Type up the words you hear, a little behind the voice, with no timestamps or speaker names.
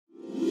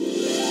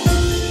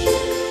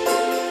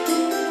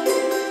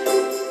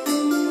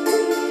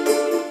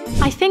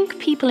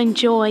people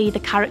enjoy the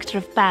character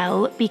of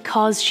Belle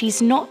because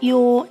she's not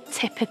your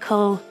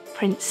typical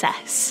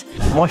princess.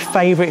 My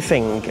favourite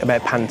thing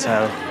about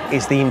Panto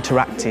is the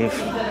interactive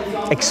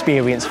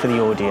experience for the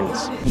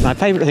audience. My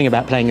favourite thing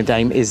about playing a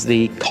dame is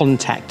the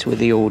contact with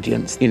the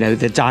audience, you know,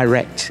 the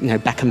direct,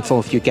 back and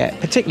forth you get,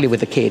 particularly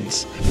with the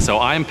kids. So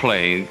I'm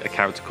playing a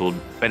character called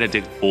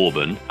Benedict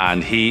Bourbon,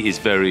 and he is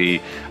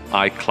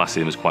I class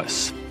him as quite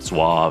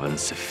suave and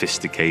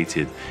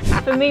sophisticated.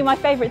 For me, my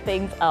favourite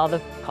things are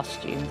the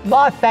costumes.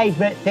 My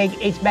favourite thing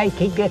is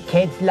making the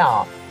kids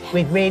laugh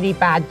with really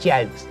bad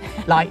jokes,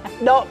 like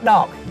knock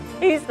knock.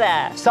 Who's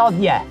there?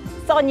 Sonia.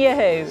 Sonia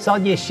who?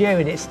 Sonia's shoe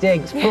and it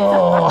stinks.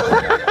 Oh.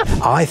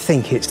 I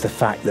think it's the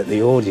fact that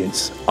the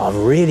audience are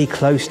really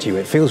close to you.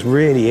 It feels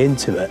really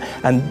intimate,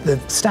 and the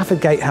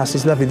Stafford Gatehouse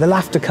is lovely. The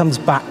laughter comes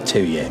back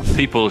to you.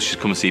 People should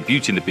come and see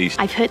Beauty and the Beast.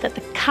 I've heard that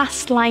the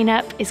cast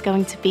lineup is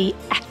going to be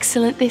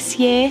excellent this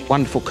year.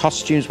 Wonderful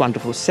costumes,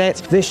 wonderful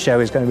sets. This show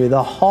is going to be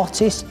the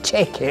hottest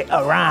ticket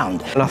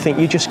around. And I think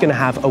you're just going to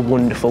have a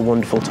wonderful,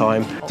 wonderful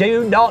time.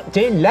 Do not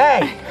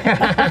delay.